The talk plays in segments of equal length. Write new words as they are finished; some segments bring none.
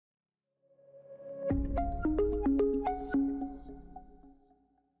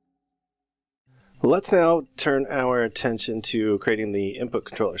Let's now turn our attention to creating the input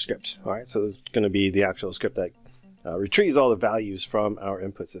controller script. All right, so this is going to be the actual script that retrieves all the values from our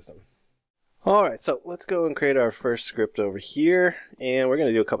input system. All right, so let's go and create our first script over here, and we're going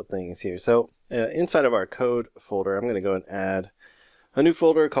to do a couple things here. So inside of our code folder, I'm going to go and add a new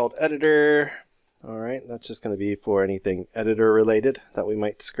folder called editor. All right, that's just going to be for anything editor related that we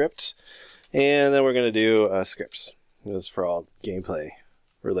might script. And then we're going to do scripts. This is for all gameplay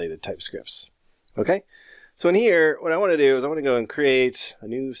related type scripts. Okay, so in here, what I want to do is I want to go and create a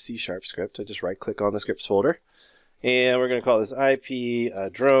new C# script. I just right click on the scripts folder, and we're going to call this IP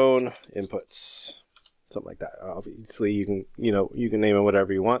drone inputs, something like that. Obviously, you can name it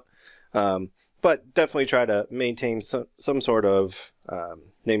whatever you want, but definitely try to maintain some sort of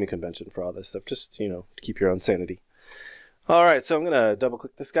naming convention for all this stuff. Just to keep your own sanity. All right, so I'm going to double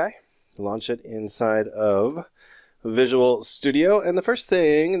click this guy, launch it inside of Visual Studio, and the first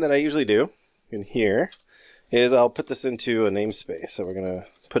thing that I usually do in here is I'll put this into a namespace. So we're going to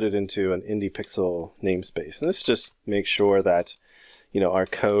put it into an indie pixel namespace. And this just makes sure that our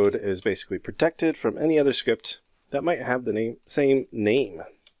code is basically protected from any other script that might have the same name,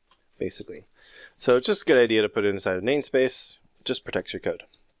 basically. So it's just a good idea to put it inside a namespace. Just protects your code.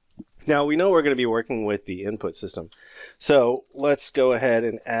 Now we know we're going to be working with the input system. So let's go ahead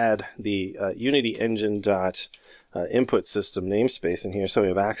and add the Unity Engine input system namespace in here, so we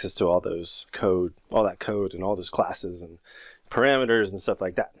have access to all that code and all those classes and parameters and stuff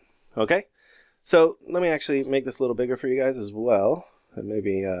like that. Okay, so let me actually make this a little bigger for you guys as well, and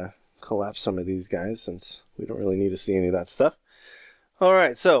maybe collapse some of these guys since we don't really need to see any of that stuff. All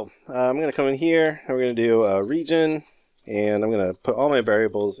right, so I'm going to come in here and we're going to do a region, and I'm going to put all my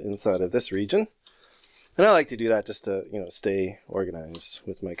variables inside of this region. And I like to do that just to stay organized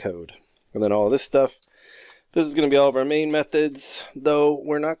with my code. And then all of this stuff, this is going to be all of our main methods, though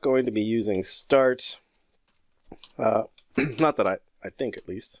we're not going to be using start. Not that I think, at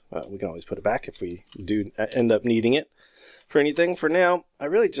least. We can always put it back if we do end up needing it for anything. For now, I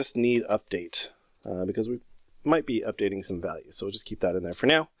really just need update because we might be updating some values. So we'll just keep that in there for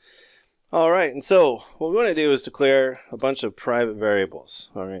now. All right, and so what we want to do is declare a bunch of private variables.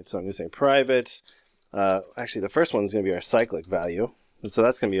 All right, so I'm going to say private. Actually, the first one is going to be our cyclic value. And so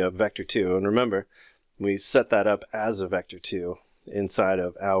that's going to be a vector2. And remember, we set that up as a vector2 inside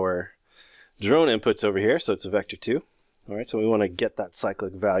of our drone inputs over here. So it's a vector2. All right, so we want to get that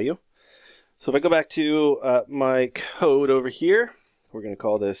cyclic value. So if I go back to my code over here, we're going to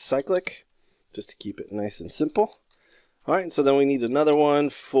call this cyclic just to keep it nice and simple. All right, so then we need another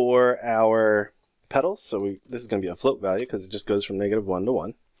one for our pedals. So this is going to be a float value because it just goes from -1 to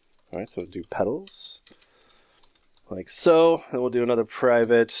 1. All right, so we'll do pedals like so. And we'll do another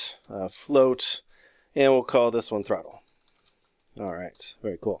private float, and we'll call this one throttle. All right,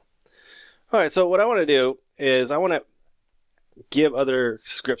 very cool. All right, so what I want to do is I want to give other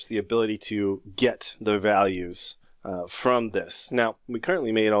scripts the ability to get the values from this. Now, we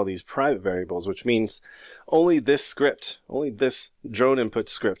currently made all these private variables, which means only this script, only this drone input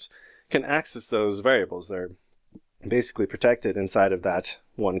script can access those variables. They're basically protected inside of that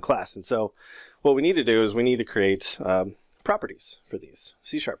one class. And so what we need to do is we need to create properties for these,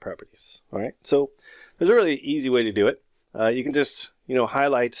 C# properties. All right, so there's a really easy way to do it. You can just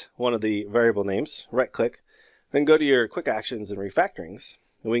highlight one of the variable names, right click, then go to your quick actions and refactorings,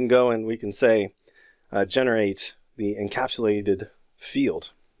 and we can go and we can say generate the encapsulated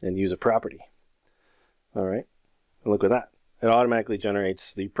field and use a property. All right, and look at that. It automatically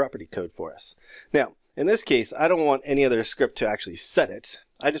generates the property code for us. Now, in this case, I don't want any other script to actually set it.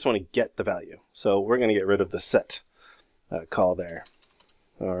 I just want to get the value. So we're going to get rid of the set call there.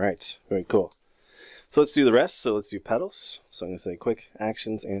 All right, very cool. So let's do the rest. So let's do pedals. So I'm going to say quick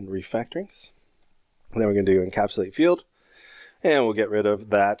actions and refactorings. And then we're going to do encapsulate field. And we'll get rid of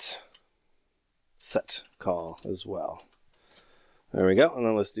that set call as well. There we go. And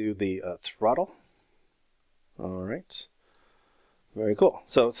then let's do the throttle. All right. Very cool.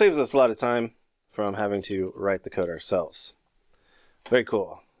 So it saves us a lot of time from having to write the code ourselves. Very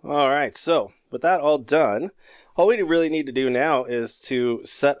cool. All right. So with that all done, all we really need to do now is to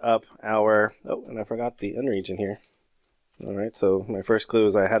set up our, oh, and I forgot the end region here. All right. So my first clue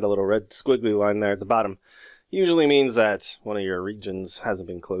is I had a little red squiggly line there at the bottom. Usually means that one of your regions hasn't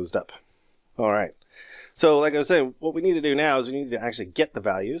been closed up. All right. So like I was saying, what we need to do now is we need to actually get the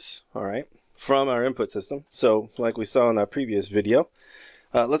values, all right, from our input system. So like we saw in the previous video,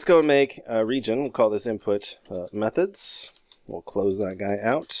 let's go and make a region. We'll call this input methods. We'll close that guy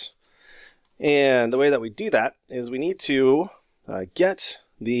out. And the way that we do that is we need to get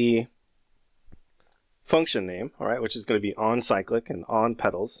the function name, all right, which is going to be on cyclic and on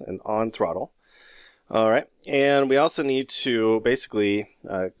pedals and on throttle. All right, and we also need to basically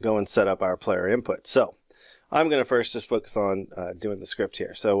go and set up our player input. So I'm going to first just focus on doing the script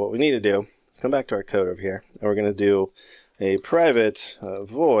here. So what we need to do is come back to our code over here, and we're going to do a private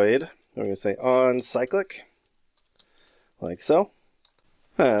void. We're going to say on cyclic, like so.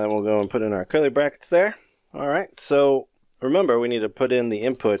 And we'll go and put in our curly brackets there. All right, so remember we need to put in the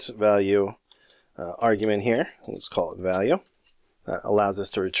input value argument here. Let's call it value. That allows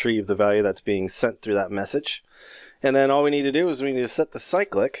us to retrieve the value that's being sent through that message. And then all we need to do is we need to set the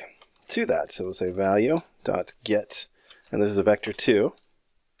cyclic to that. So we'll say value.get, and this is a vector 2.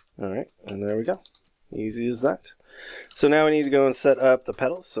 All right, and there we go. Easy as that. So now we need to go and set up the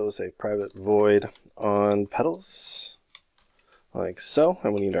petals. So we'll say private void on petals, like so.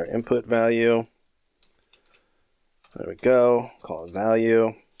 And we need our input value. There we go. Call it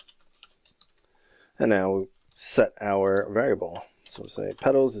value. And now we set our variable. So we'll say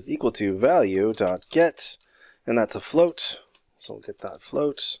petals is equal to value.get, and that's a float. So we'll get that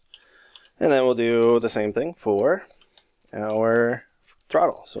float. And then we'll do the same thing for our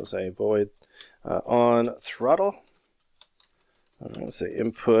throttle. So we'll say void on throttle. We'll say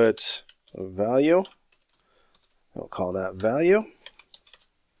input value. We'll call that value.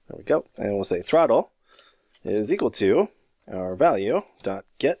 There we go. And we'll say throttle is equal to our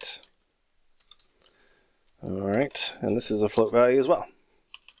value.get. All right, and this is a float value as well.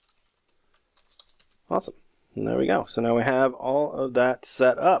 Awesome. And there we go. So now we have all of that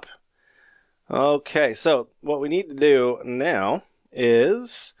set up. Okay, so what we need to do now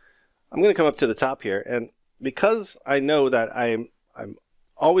is I'm going to come up to the top here, and because I know that I'm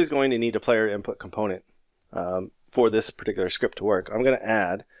always going to need a player input component for this particular script to work, I'm going to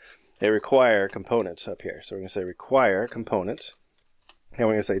add a require component up here. So we're going to say require component, and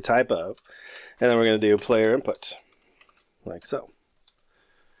we're going to say type of, and then we're going to do player input, like so.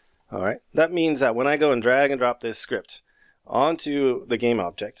 All right, that means that when I go and drag and drop this script onto the game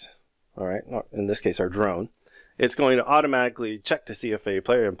object, all right, in this case our drone, it's going to automatically check to see if a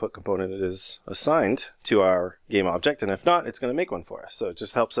player input component is assigned to our game object, and if not, it's going to make one for us. So it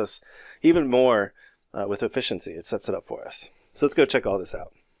just helps us even more with efficiency. It sets it up for us. So let's go check all this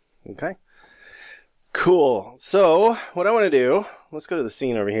out. Okay. Cool. So what I want to do, let's go to the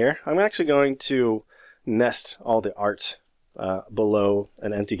scene over here. I'm actually going to nest all the art below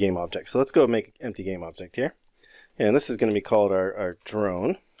an empty game object. So let's go make an empty game object here. And this is going to be called our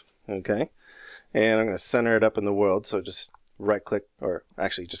drone. Okay. And I'm going to center it up in the world. So just right click, or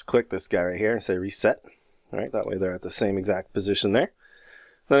actually just click this guy right here and say reset. All right. That way they're at the same exact position there.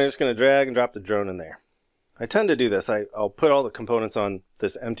 Then I'm just going to drag and drop the drone in there. I tend to do this. I'll put all the components on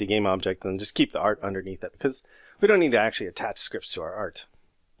this empty game object and just keep the art underneath it, because we don't need to actually attach scripts to our art.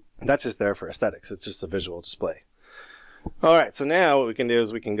 That's just there for aesthetics. It's just a visual display. All right, so now what we can do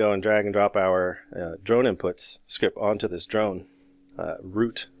is we can go and drag and drop our drone inputs script onto this drone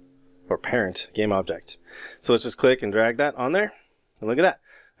root or parent game object. So let's just click and drag that on there, and look at that.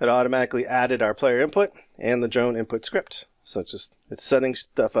 It automatically added our player input and the drone input script. So it's setting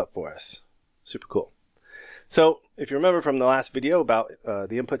stuff up for us. Super cool. So if you remember from the last video about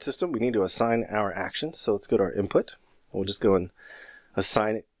the input system, we need to assign our actions. So let's go to our input. We'll just go and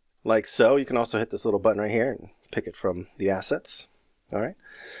assign it like so. You can also hit this little button right here and pick it from the assets. All right.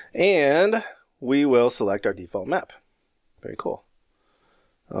 And we will select our default map. Very cool.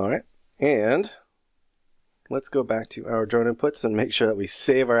 All right. And let's go back to our drone inputs and make sure that we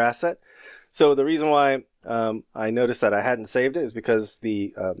save our asset. So the reason why I noticed that I hadn't saved it is because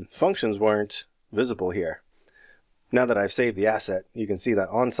the functions weren't visible here. Now that I've saved the asset, you can see that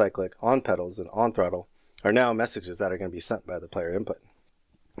on cyclic, on pedals, and on throttle are now messages that are going to be sent by the player input.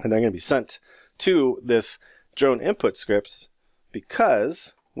 And they're going to be sent to this drone input scripts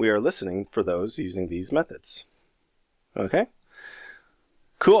because we are listening for those using these methods. Okay?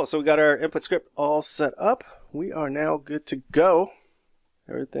 Cool, so we got our input script all set up. We are now good to go.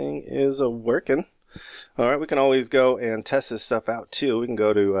 Everything is working. All right, we can always go and test this stuff out too. We can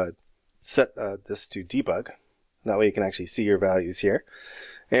go to set this to debug. That way you can actually see your values here.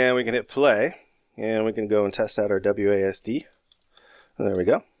 And we can hit play, and we can go and test out our WASD. And there we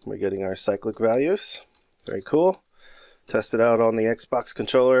go. We're getting our cyclic values. Very cool. Test it out on the Xbox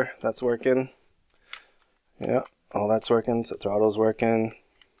controller. That's working. Yeah, all that's working. So throttle's working.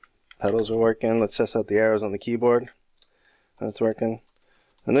 Pedals are working. Let's test out the arrows on the keyboard. That's working.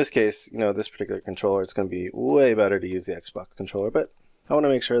 In this case, this particular controller, it's going to be way better to use the Xbox controller, but I want to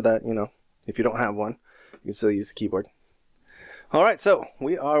make sure that, if you don't have one, you can still use the keyboard. All right, so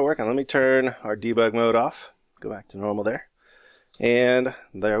we are working. Let me turn our debug mode off. Go back to normal there. And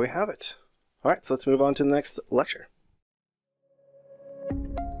there we have it. All right, so let's move on to the next lecture.